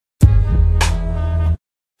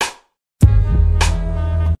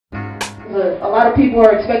A lot of people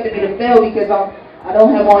are expecting me to fail because I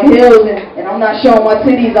don't have on heels and I'm not showing my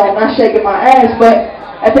titties, I'm not shaking my ass, but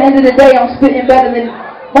at the end of the day, I'm spitting better than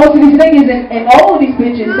most of these niggas and all of these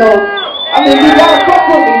bitches, so, I mean, you gotta fuck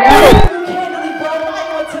with me now.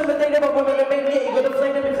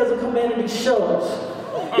 Because of community shows.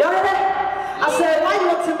 Y'all hear that? I said, why you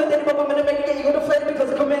intimidated by women to make it? You're deflated because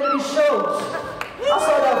of community shows. I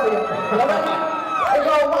saw that for you.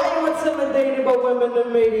 Why you intimidated by women to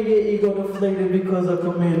make it? Your ego deflated because of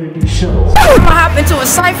community shows. I'm gonna hop into a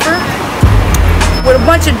cypher with a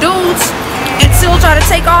bunch of dudes and still try to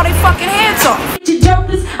take all their fucking heads off. You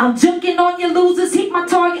jokers, I'm junking on your losers, hit my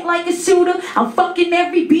target like a shooter. I'm fucking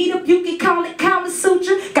every beat up, you can call it Kama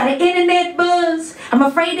Sutra. Got an internet buzz, I'm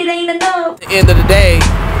afraid it ain't enough. At the end of the day,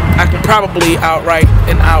 I can probably outright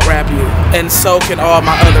and out-rap you, and so can all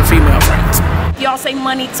my other female friends. Y'all say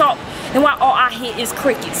money talk, then why all I hear is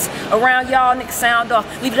crickets? Around y'all niggas sound off.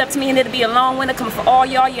 Leave it up to me and it'll be a long winter coming for all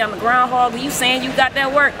y'all. Yeah, I'm a groundhog. You saying you got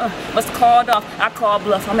that work? Must have called off. I call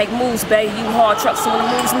bluff. I make moves, baby. You hard trucks. So when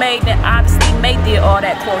the moves made, then obviously May did all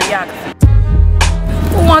that choreography.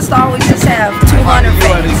 Who wants to always just have 200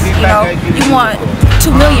 fans? You know, you want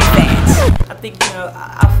 2 million fans. I think, you know,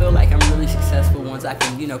 I feel like I'm really successful once I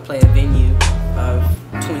can, you know, play a venue of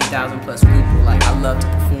 20,000 plus people. Like, I love to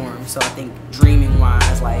perform, so I think dreaming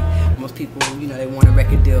wise, like most people, you know, they want a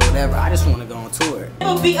record deal, whatever. I just want to go on tour.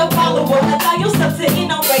 Never be a follower, allow yourself to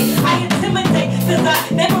innovate. I intimidate, cause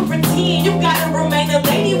I never pretend. You gotta remain a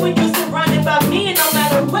lady when you're surrounded by men, no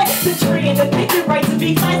matter what the trend. The picture right to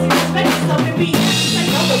be classy, respect something be.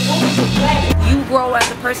 You grow as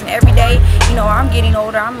a person every day. You know, I'm getting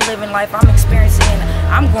older, I'm living life, I'm experiencing,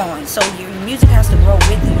 I'm growing. So your music has to grow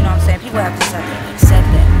with you, you know what I'm saying? People have to just have to accept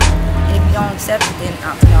that. And if you don't accept it, then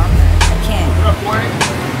I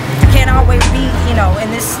can't always be, you know,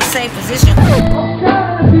 in this safe position. I'm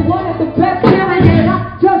trying to be one of the best, period.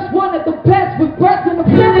 I just wanted the best with breath in the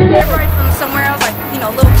period. Everybody from somewhere else, like, you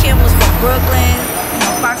know, Lil' Kim was from Brooklyn, you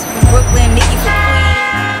know, Fox from Brooklyn, Nicki from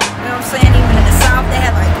Queens, you know what I'm saying? Even in the South, they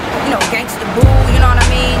had like, you know, Gangsta Boo, you know what I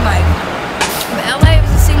mean? Like, but LA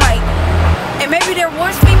just seemed like, and maybe there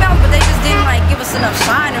was females, but they just didn't like give us enough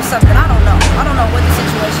shine or something. I don't know. I don't know what the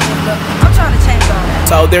situation is, but I'm trying to change all that.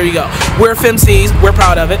 So there you go. We're FemCs, we're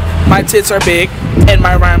proud of it. My tits are big, and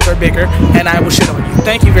my rhymes are bigger, and I will shit on you.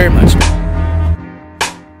 Thank you very much.